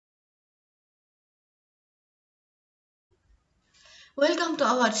Welcome to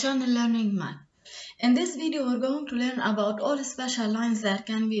our channel Learning Math. In this video, we're going to learn about all special lines that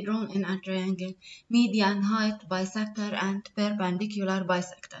can be drawn in a triangle: median, height, bisector, and perpendicular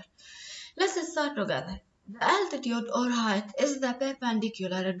bisector. Let's start together. The altitude or height is the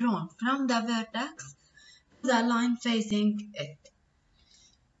perpendicular drawn from the vertex to the line facing it.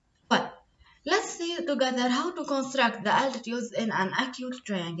 Well, let's see together how to construct the altitudes in an acute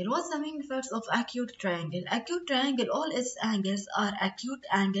triangle. What's the meaning first of acute triangle? Acute triangle, all its angles are acute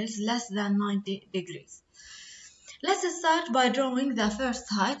angles less than 90 degrees. Let's start by drawing the first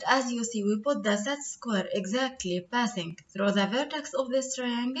height. As you see, we put the set square exactly passing through the vertex of this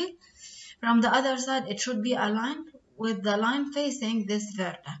triangle. From the other side, it should be aligned with the line facing this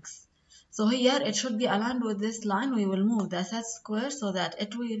vertex. So here it should be aligned with this line. We will move the set square so that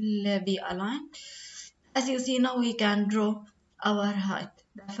it will be aligned. As you see now, we can draw our height,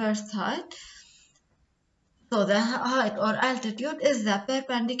 the first height. So the height or altitude is the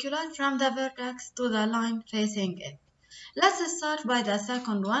perpendicular from the vertex to the line facing it. Let's start by the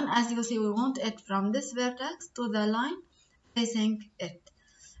second one. As you see, we want it from this vertex to the line facing it.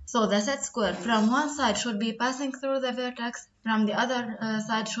 So the set square from one side should be passing through the vertex, from the other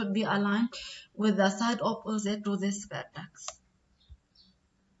side should be aligned with the side opposite to this vertex.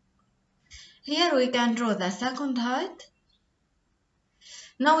 Here we can draw the second height.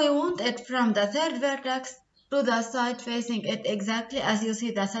 Now we want it from the third vertex to the side facing it exactly. As you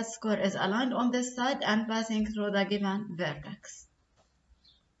see, the set square is aligned on this side and passing through the given vertex.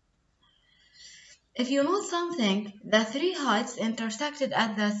 If you note something, the three heights intersected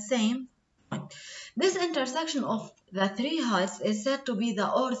at the same point. This intersection of the three heights is said to be the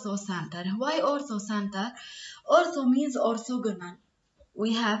orthocenter. Why orthocenter? Ortho means orthogonal.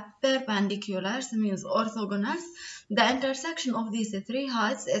 We have perpendiculars means orthogonals. The intersection of these three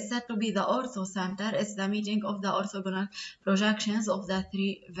heights is said to be the orthocenter. It's the meeting of the orthogonal projections of the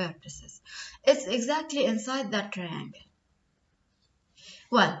three vertices. It's exactly inside that triangle.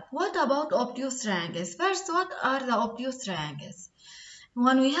 Well, what about obtuse triangles? First, what are the obtuse triangles?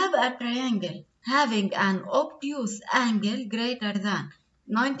 When we have a triangle having an obtuse angle greater than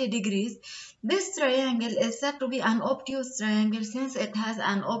 90 degrees, this triangle is said to be an obtuse triangle since it has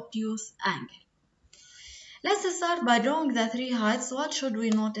an obtuse angle. Let's start by drawing the three heights. What should we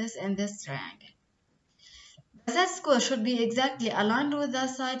notice in this triangle? The set square should be exactly aligned with the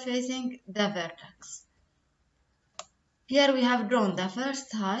side facing the vertex. Here we have drawn the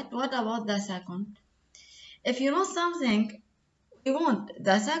first height. What about the second? If you know something, we want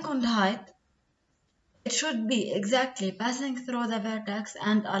the second height. It should be exactly passing through the vertex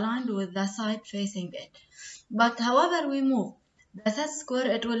and aligned with the side facing it. But however we move the set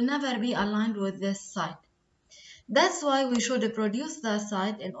square, it will never be aligned with this side. That's why we should produce the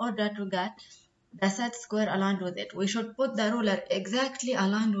side in order to get the set square aligned with it. We should put the ruler exactly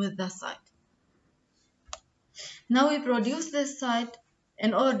aligned with the side. Now we produce this side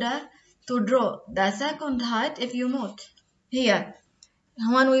in order to draw the second height. If you note here,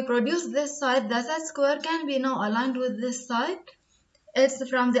 when we produce this side, the set square can be now aligned with this side. It's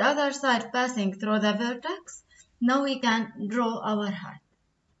from the other side passing through the vertex. Now we can draw our height.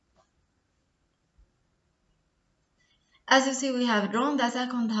 As you see, we have drawn the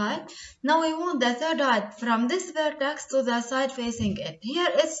second height. Now we want the third height from this vertex to the side facing it. Here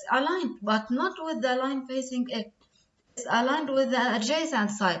it's aligned, but not with the line facing it. It's aligned with the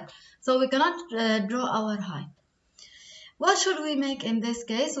adjacent side. So we cannot draw our height. What should we make in this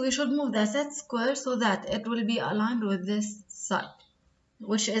case? We should move the set square so that it will be aligned with this side,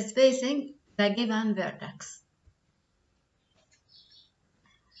 which is facing the given vertex.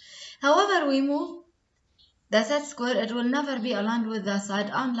 However we move the set square, it will never be aligned with the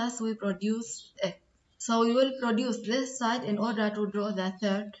side unless we produce it. So we will produce this side in order to draw the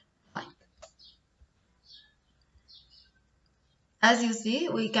third height. As you see,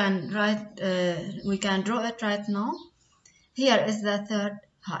 we can draw it right now. Here is the third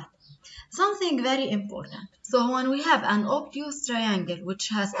height. Something very important. So when we have an obtuse triangle which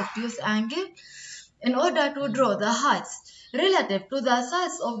has obtuse angle, in order to draw the heights relative to the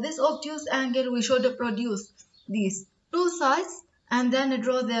sides of this obtuse angle, we should produce these two sides and then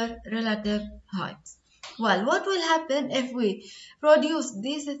draw their relative heights. Well, what will happen if we produce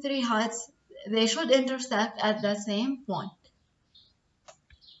these three heights? They should intersect at the same point.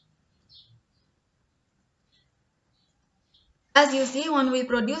 As you see, when we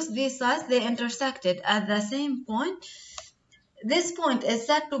produce these sides, they intersected at the same point. This point is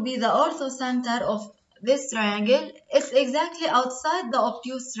said to be the orthocenter of this triangle. It's exactly outside the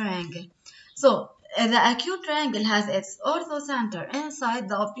obtuse triangle. So the acute triangle has its orthocenter inside,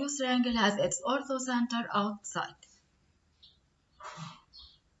 the obtuse triangle has its orthocenter outside.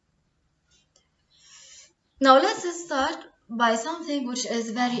 Now let's start by something which is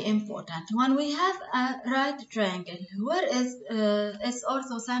very important. When we have a right triangle, where is its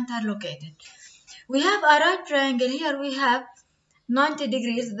orthocenter located? We have a right triangle here, we have 90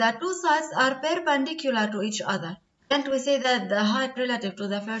 degrees. The two sides are perpendicular to each other. Can't we say that the height relative to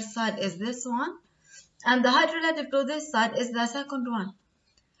the first side is this one? And the height relative to this side is the second one.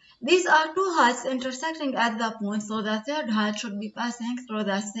 These are two heights intersecting at the point, so the third height should be passing through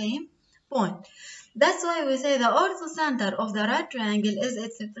the same point. That's why we say the orthocenter of the right triangle is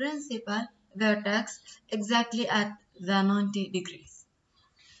its principal vertex exactly at the 90 degrees.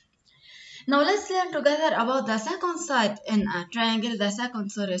 Now let's learn together about the second side in a triangle, the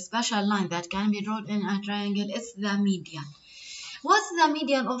second special line that can be drawn in a triangle is the median. What's the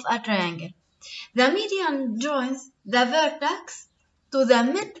median of a triangle? The median joins the vertex to the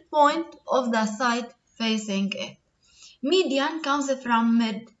midpoint of the side facing it. Median comes from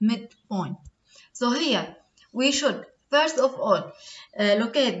midpoint. So here we should first of all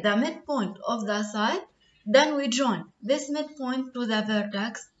locate the midpoint of the side, then we join this midpoint to the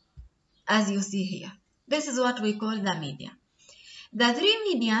vertex as you see here. This is what we call the median. The three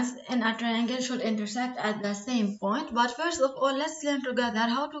medians in a triangle should intersect at the same point, but first of all let's learn together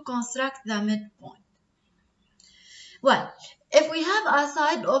how to construct the midpoint. Well, if we have a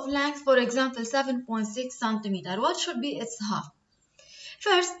side of length, for example 7.6 centimeter, what should be its half?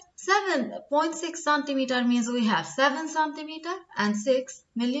 First, 7.6 centimeter means we have 7 centimeter and 6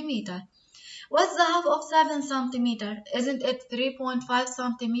 millimeter. What's the half of 7 centimeter? Isn't it 3.5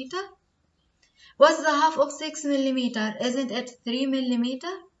 centimeter? What's the half of 6 millimeter? Isn't it 3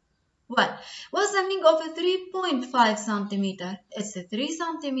 millimeter? Well, what's the meaning of 3.5 centimeter? It's 3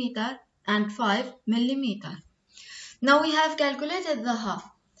 centimeter and 5 millimeter. Now we have calculated the half.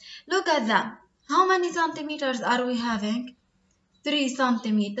 Look at them. How many centimeters are we having? 3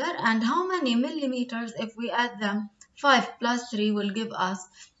 centimeter. And how many millimeters? If we add them, 5 plus 3 will give us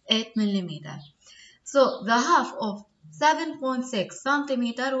 8 millimeter. So the half of 7.6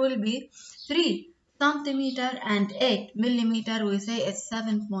 centimeter will be 3 centimeter and 8 millimeter. We say it's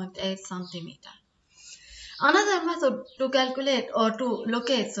 7.8 centimeter. Another method to calculate or to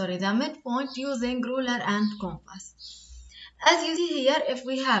locate the midpoint using ruler and compass. As you see here, if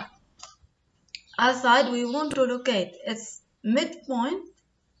we have a side, we want to locate its midpoint.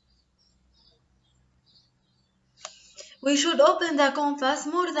 We should open the compass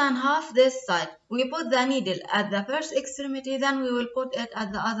more than half this side. We put the needle at the first extremity, then we will put it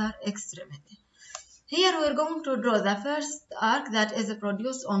at the other extremity. Here we are going to draw the first arc that is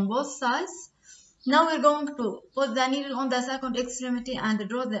produced on both sides. Now we are going to put the needle on the second extremity and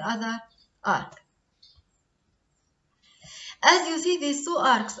draw the other arc. As you see, these two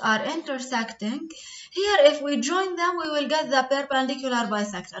arcs are intersecting. Here, if we join them, we will get the perpendicular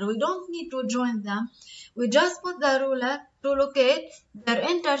bisector. We don't need to join them. We just put the ruler to locate their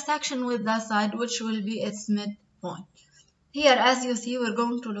intersection with the side, which will be its midpoint. Here, as you see, we're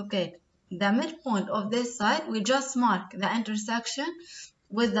going to locate the midpoint of this side. We just mark the intersection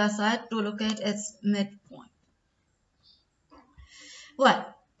with the side to locate its midpoint.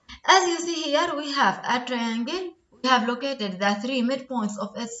 Well, as you see here, we have a triangle. We have located the three midpoints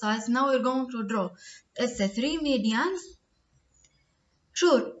of its sides. Now we're going to draw its three medians.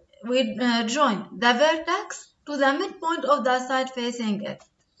 Sure, we join the vertex to the midpoint of the side facing it.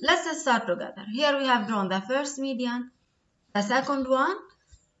 Let's start together. Here we have drawn the first median, the second one,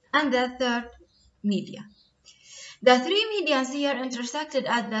 and the third median. The three medians here intersected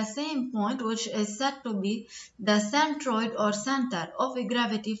at the same point, which is said to be the centroid or center of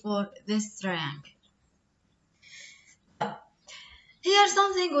gravity for this triangle. Here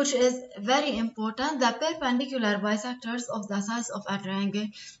something which is very important, the perpendicular bisectors of the sides of a triangle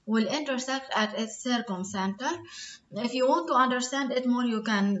will intersect at its circumcenter. If you want to understand it more, you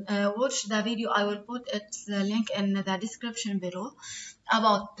can watch the video. I will put its link in the description below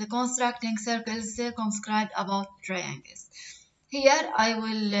about constructing circles circumscribed about triangles. Here I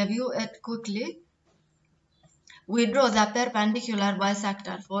will view it quickly. We draw the perpendicular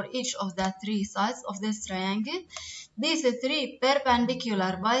bisector for each of the three sides of this triangle. These three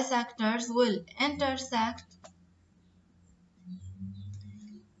perpendicular bisectors will intersect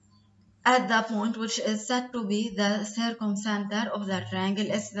at the point which is said to be the circumcenter of the triangle.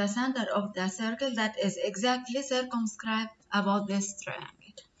 It's the center of the circle that is exactly circumscribed about this triangle.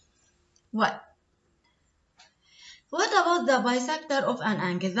 Well, what about the bisector of an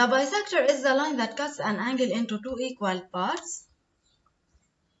angle? The bisector is the line that cuts an angle into two equal parts.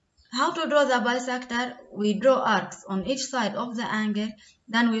 How to draw the bisector? We draw arcs on each side of the angle,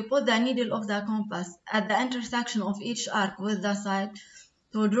 then we put the needle of the compass at the intersection of each arc with the side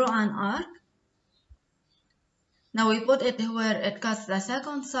to draw an arc. Now we put it where it cuts the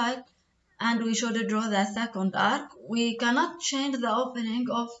second side, and we should draw the second arc. We cannot change the opening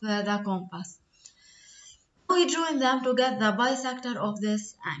of the compass. We join them to get the bisector of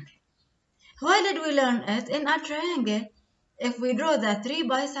this angle. Why did we learn it? In a triangle, if we draw the three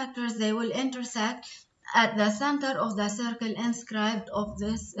bisectors, they will intersect at the center of the circle inscribed of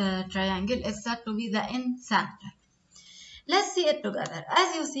this triangle. Is said to be the center. Let's see it together.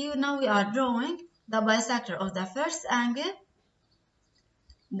 As you see, now we are drawing the bisector of the first angle,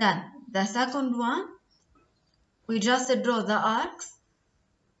 then the second one. We just draw the arcs.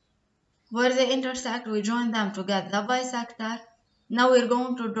 Where they intersect, we join them to get the bisector. Now we're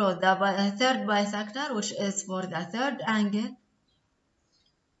going to draw the third bisector, which is for the third angle.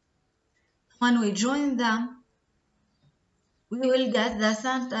 When we join them, we will get the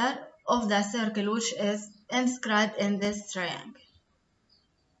center of the circle, which is inscribed in this triangle.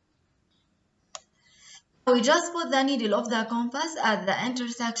 We just put the needle of the compass at the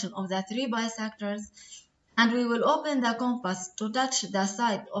intersection of the three bisectors, and we will open the compass to touch the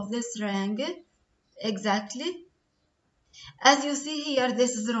side of this triangle exactly. As you see here,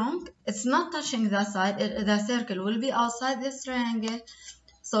 this is wrong. It's not touching the side. The circle will be outside this triangle.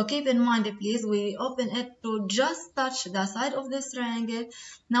 So keep in mind, please, we open it to just touch the side of this triangle.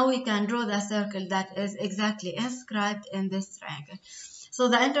 Now we can draw the circle that is exactly inscribed in this triangle. So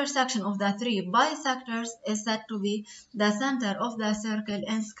the intersection of the three bisectors is said to be the center of the circle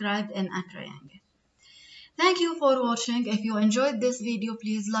inscribed in a triangle. Thank you for watching. If you enjoyed this video,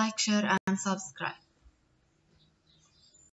 please like, share, and subscribe.